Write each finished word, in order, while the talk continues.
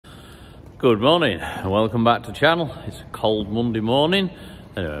Good morning and welcome back to the channel. It's a cold Monday morning.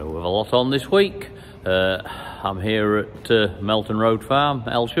 Anyway, we have a lot on this week. I'm here at Melton Road Farm,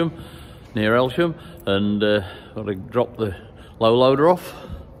 Elsham, near Elsham, and got to drop the low loader off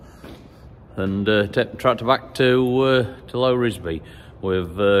and take the tractor back to Low Risby.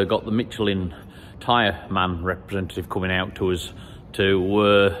 We've got the Michelin Man representative coming out to us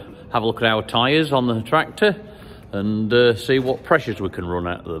to have a look at our tyres on the tractor and see what pressures we can run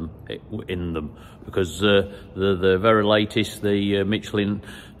at them in them, because the very latest, the Michelin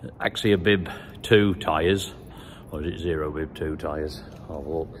Axio Bib 2 tyres, or is it Zero Bib 2 tyres? Oh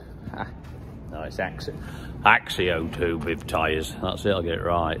look, no, it's Axio 2 Bib tyres, that's it, I'll get it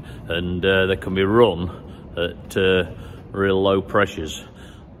right. And they can be run at real low pressures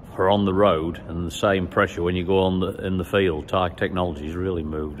for on the road, and the same pressure when you go on in the field. Tyre technology's really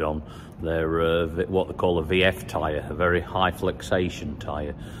moved on. They're what they call a VF tyre, a very high flexation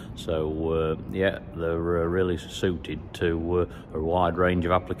tyre. So yeah, they're really suited to a wide range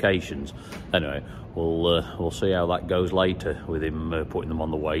of applications. Anyway, we'll see how that goes later with him putting them on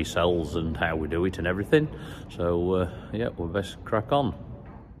the weigh cells and how we do it and everything. So yeah, we'll best crack on.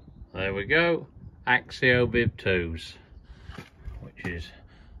 There we go, Axio Bib 2s, which is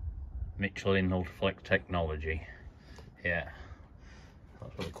Michelin Ultraflex technology. Yeah,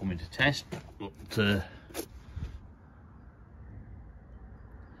 that's what they're coming to test. But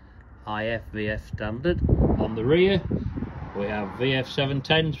IF VF standard. On the rear we have VF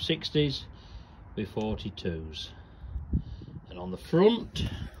 710s, 60s with 42s, and on the front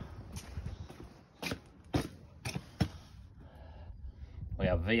we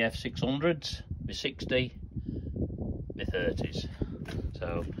have VF 600s with 60 with 30s.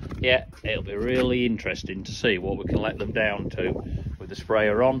 So yeah, it'll be really interesting to see what we can let them down to with the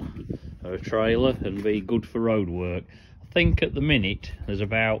sprayer on or a trailer and be good for road work. I think at the minute there's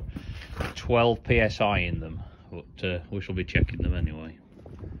about 12 psi in them, but we shall be checking them anyway.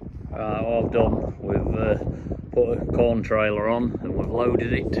 What I've done, we've put a corn trailer on and we've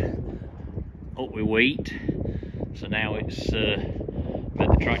loaded it up with wheat. So now it's let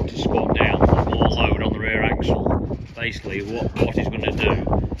the tractor squat down, more load on the rear axle. Basically what he's going to do,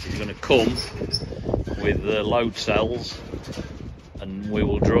 he's going to come with the load cells, and we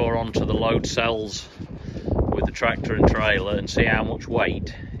will draw onto the load cells with the tractor and trailer and see how much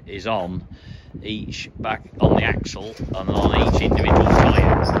weight is on each back on the axle and on each individual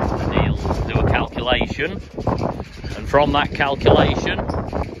tyre. And he'll do a calculation, and from that calculation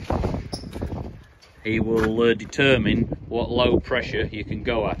he will determine what low pressure you can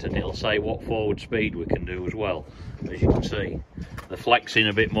go at, and it'll say what forward speed we can do as well. As you can see, they're flexing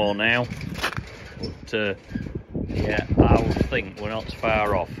a bit more now, but yeah, I would think we're not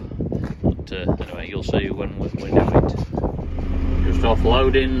far off. But anyway, you'll see when we do it. Just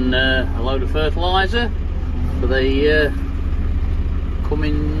offloading a load of fertiliser for the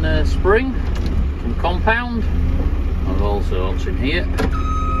coming spring from compound. I've also what's in here.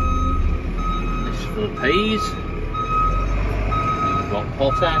 This is for the peas. We've got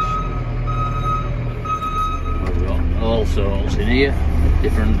potash. We've got all sorts in here,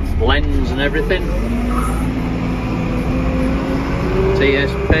 different blends and everything.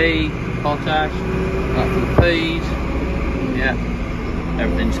 TSP, potash, that for the peas. Yeah,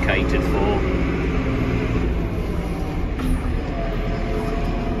 everything's catered for.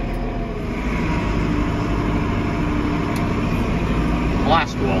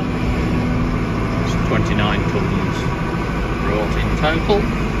 Last one, it's 29 tons brought in total.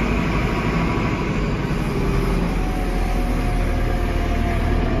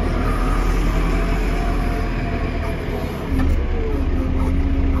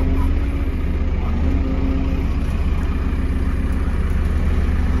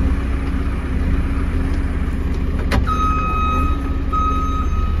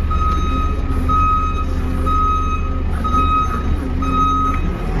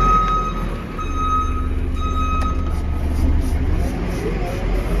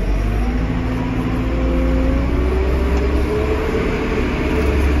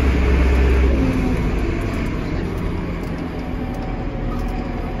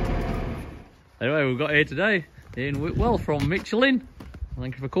 Anyway, we've got here today Ian Whitwell from Michelin.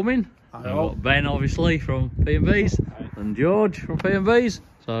 Thank you for coming. We've got Ben obviously from P&B's and George from P&B's.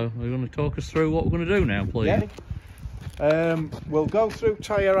 So we're going to talk us through what we're going to do now, please. Yeah. We'll go through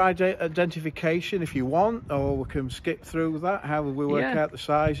tyre identification if you want, or we can skip through that. How will we work out the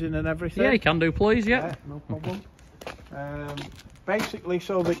sizing and everything? Yeah, you can do, please. Yeah, no problem. Basically,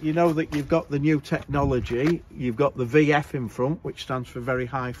 so that you know that you've got the new technology, you've got the VF in front, which stands for very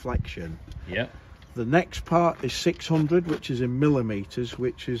high flexion. Yeah. The next part is 600, which is in millimeters,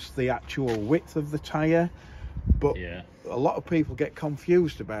 which is the actual width of the tyre. But yeah, a lot of people get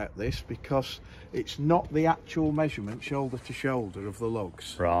confused about this because it's not the actual measurement shoulder to shoulder of the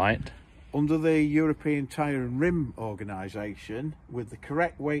lugs. right. Under the European Tyre and Rim Organisation, with the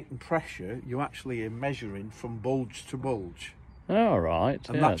correct weight and pressure, you actually are measuring from bulge to bulge. All right,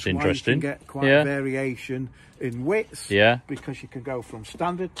 And yeah, that's that's interesting. why you can get quite a variation in width. Yeah. Because you can go from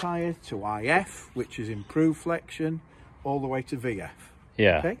standard tyre to IF, which is improved flexion, all the way to VF.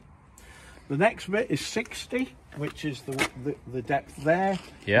 Yeah. Okay. The next bit is 60, which is the depth there,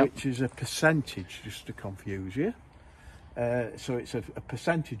 Yeah. which is a percentage, just to confuse you. So it's a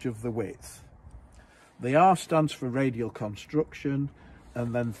percentage of the width. The R stands for radial construction,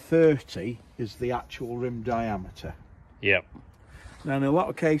 and then 30 is the actual rim diameter. Yep. Now, in a lot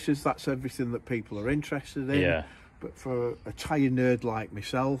of cases, that's everything that people are interested in. Yeah. But for a tyre nerd like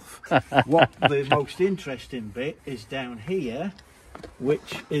myself, what the most interesting bit is down here,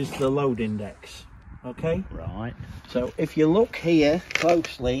 which is the load index. Okay. Right. So if you look here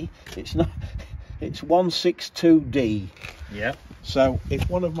closely, it's 162D. Yep. So if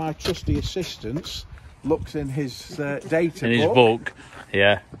one of my trusty assistants looks in his data In his book,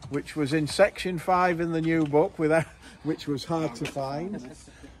 yeah. which was in section 5 in the new book, which was hard to find,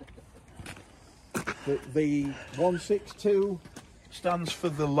 the 162 stands for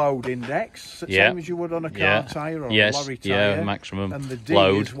the load index, same as you would on a car tyre or a lorry tyre. Yeah, maximum and the D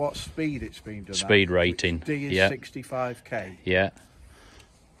load. is what speed it's been done Speed at, rating. D is Yeah. 65k. Yeah.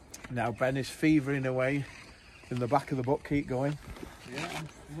 Now Ben is fevering away in the back of the book. Keep going. Yeah, I'm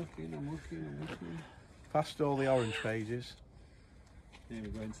looking. Past all the orange pages. Here we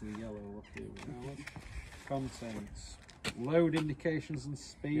go into the yellow. Contents. Load indications and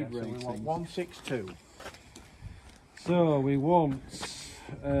speed So we ratings. want 162. So we want,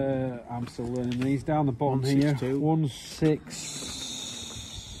 I'm still learning these, down the bottom here,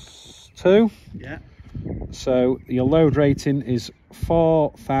 162. Yeah. So your load rating is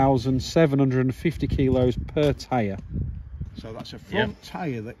 4,750 kilos per tyre. So that's a front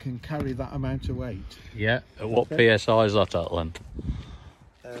tyre that can carry that amount of weight. Yeah. At what PSI is that at then?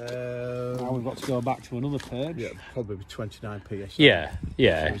 Now we've got to go back to another page. Yeah, probably 29 PSI. Yeah.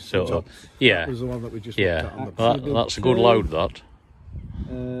 Yeah. So. Yeah. That was the one that we just Yeah. looked at on the back. That's a good load. That.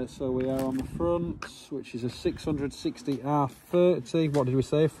 So we are on the front, which is a 660 R30. What did we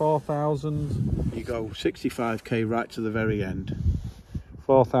say? 4,000. You go 65k right to the very end.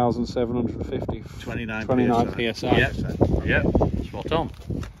 4,750. 29 PSI. Yeah. Yeah. Spot on.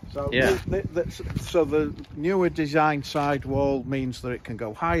 So, Yeah. So the newer design sidewall means that it can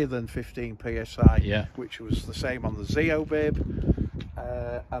go higher than 15 psi, Yeah. which was the same on the Zeo bib,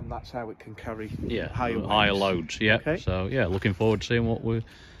 and that's how it can carry higher weights. Loads. Yeah. Okay. So yeah, looking forward to seeing what we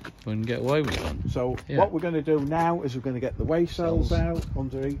can get away with then. So Yeah. what we're going to do now is we're going to get the weigh cells out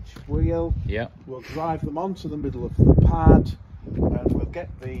under each wheel. Yeah. We'll drive them onto the middle of the pad, and we'll get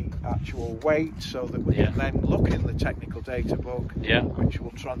the actual weight so that we can then look in the technical data book, which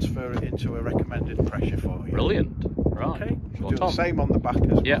will transfer it into a recommended pressure for you. Brilliant. Right. Okay. We'll do Spot the on. same on the back as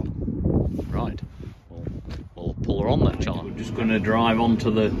well. Yeah. Right. We'll pull her on then, Charlie. We're just going to drive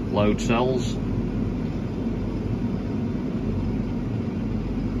onto the load cells.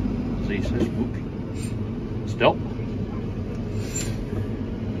 See, says, whoop. Stop.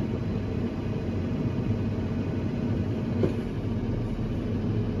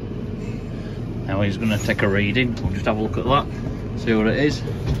 Now he's going to take a reading. We'll just have a look at that, see what it is.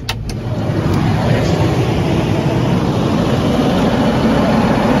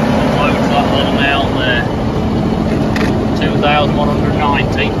 Loads that one now there.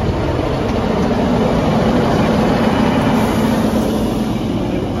 2,190.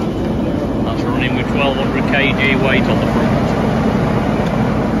 That's running with 1,200 kg weight on the front.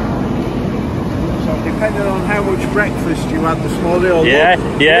 So depending on how much breakfast you had this morning, or Yeah,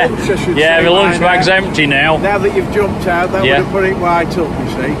 lunch, yeah, lunch, I should yeah. say, My lunch by bag's now. empty now. Now that you've jumped out, that would have put it right up, you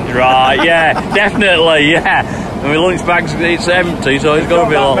see. Right, yeah, definitely, yeah. And my lunch bag's it's empty, so it's got to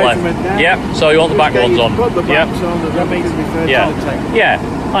be a lot left. Yep. So you want the back ones on? Put the Yep. backs on, and then we can refer to the Yeah. technical. Yeah.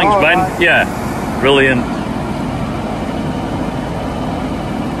 Thanks, All Ben. right. Yeah. Brilliant.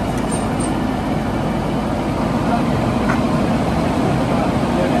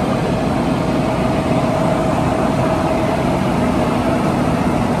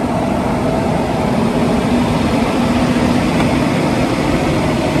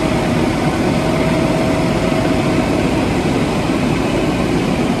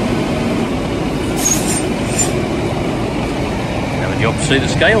 You have to see the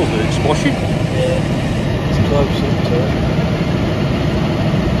scales that it's washing. It's close up to it.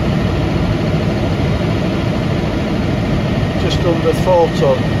 under 4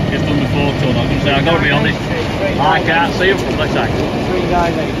 ton. Just under 4 ton. I was going to say, I've got to be honest, I can't see them from this angle.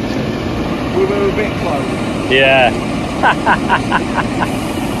 3980. We were a bit close. Yeah.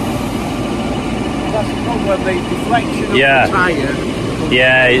 That's the problem, the deflection of Yeah. the tyre.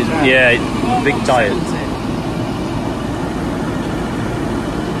 Yeah, it's big tyres.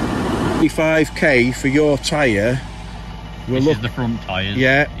 55k for your tyre. This is the front tyres.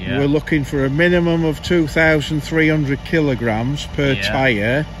 Yeah, we're looking for a minimum of 2,300 kilograms per Yeah.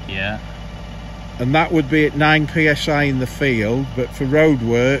 tyre. Yeah. And that would be at 9 psi in the field, but for road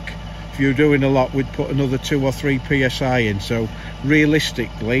work, if you're doing a lot, we'd put another 2 or 3 psi in. So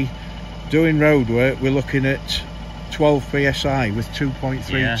realistically, doing road work, we're looking at 12 psi with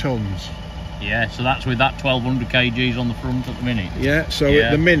 2.3 tons. Yeah, so that's with that 1,200 kgs on the front at the minute. Yeah, so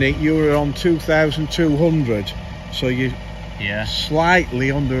at the minute you were on 2,200, so you're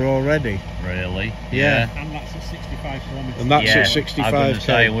slightly under already. Really? Yeah. And that's at 65 kilometres. And that's at I was 65k. going to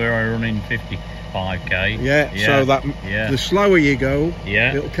say we're running 55k. Yeah, so that the slower you go,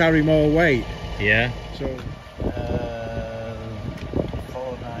 it'll carry more weight. Yeah. So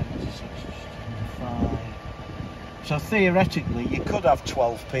 496.5. So theoretically, you could have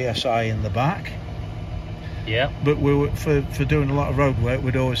 12 psi in the back. Yeah. But we were, for doing a lot of road work,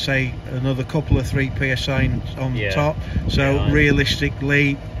 we'd always say another couple of 3 psi on the top. So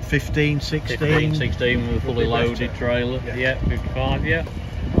realistically, 15, 16. 15, 16 with a fully loaded trailer. Yeah, 55. Yeah.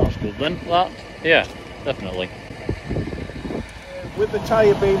 That's good then. That. Yeah, definitely. With the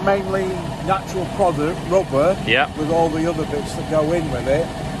tyre being mainly natural product, rubber, with all the other bits that go in with it,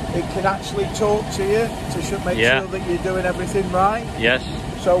 it can actually talk to you to make sure that you're doing everything right. Yes.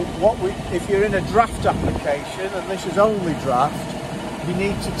 So if you're in a draft application, and this is only draft, you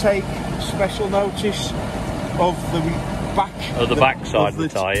need to take special notice of the back side of the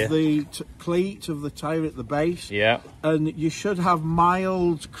tyre. The cleat of the tyre at the base. Yeah. And you should have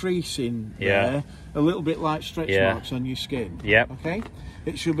mild creasing there, a little bit like stretch marks on your skin. Yeah. Okay?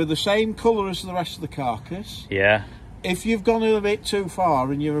 It should be the same colour as the rest of the carcass. Yeah. If you've gone a bit too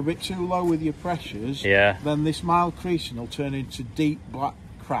far and you're a bit too low with your pressures, then this mild creasing will turn into deep black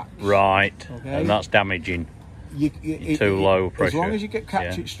cracks. Right. Okay? And that's damaging. Too low pressure. As long as you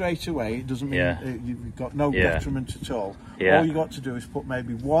catch it straight away, it doesn't mean you've got no detriment at all. All you got to do is put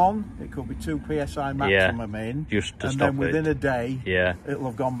maybe 1, it could be 2 psi maximum in, just to and stop then within a day, it'll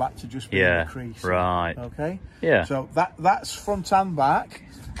have gone back to just being a crease. Right. Okay. Yeah. So that's front and back.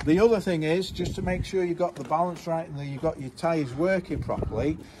 The other thing is, just to make sure you've got the balance right and that you've got your tyres working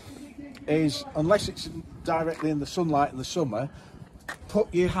properly, is unless it's directly in the sunlight in the summer,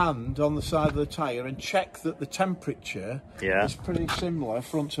 put your hand on the side of the tyre and check that the temperature is pretty similar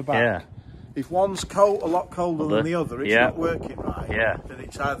front to back. If one's a lot colder than the other, it's not working right. Then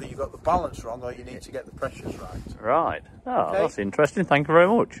it's either you've got the balance wrong or you need to get the pressures right. Right. Oh, that's interesting. Thank you very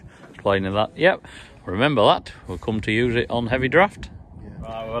much for explaining that. Yep. Remember that. We'll come to use it on heavy draft.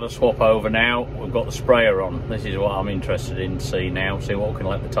 Right, we've got to swap over now. We've got the sprayer on. This is what I'm interested in to see now. See what we can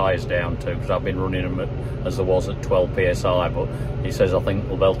let the tyres down to, because I've been running them as there was at 12 psi, but he says I think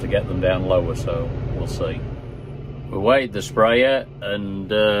we'll be able to get them down lower, so we'll see. We weighed the sprayer,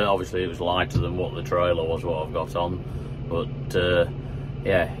 and obviously it was lighter than what the trailer was, what I've got on. But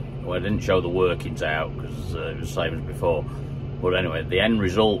yeah, well, I didn't show the workings out because it was the same as before. But anyway, the end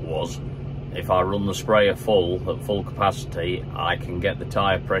result was, if I run the sprayer full, at full capacity, I can get the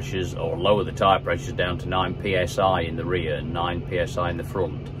tyre pressures, or lower the tyre pressures down to 9 psi in the rear and 9 psi in the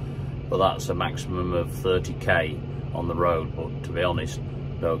front. But that's a maximum of 30k on the road. But to be honest,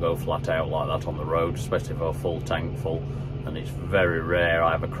 don't go flat out like that on the road, especially if I've a full tank full. And it's very rare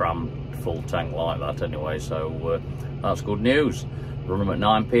I have a crammed full tank like that anyway, so that's good news. Run them at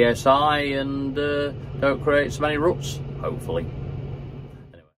 9 psi and don't create so many ruts, hopefully.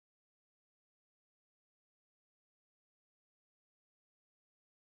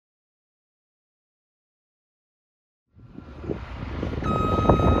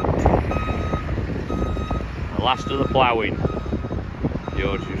 Last of the ploughing.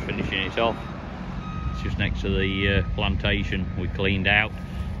 George was finishing it off. It's just next to the plantation we cleaned out.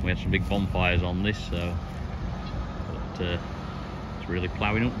 We had some big bonfires on this, so but, it's really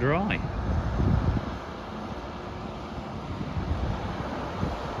ploughing up dry.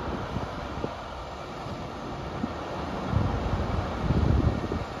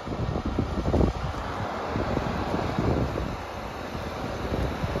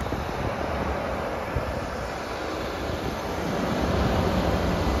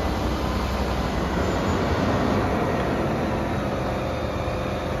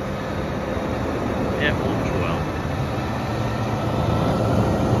 Yeah, looks well.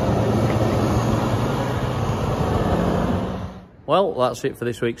 well, that's it for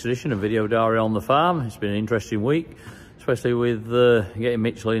this week's edition of Video Diary on the Farm. It's been an interesting week, especially with getting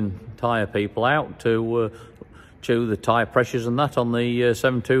Michelin tyre people out to chew the tyre pressures and that on the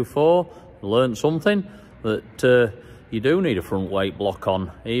 724. Learned something, that you do need a front weight block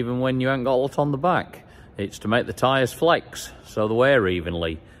on, even when you ain't got a lot on the back. It's to make the tyres flex, so they wear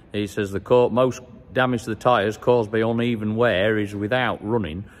evenly. He says the most damage to the tyres caused by uneven wear is without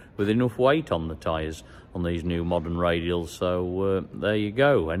running with enough weight on the tyres on these new modern radials. So there you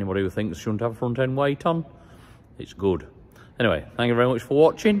go. Anybody who thinks shouldn't have front end weight on, it's good. Anyway, thank you very much for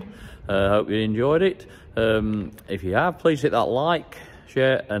watching. Hope you enjoyed it. If you have, please hit that like,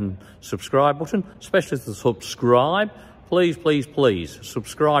 share and subscribe button, especially the subscribe. Please, please, please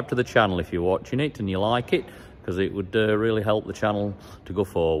subscribe to the channel if you're watching it and you like it, because it would really help the channel to go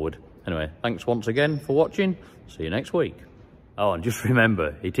forward. Anyway, thanks once again for watching. See you next week. Oh, and just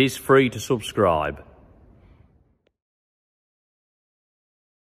remember, it is free to subscribe.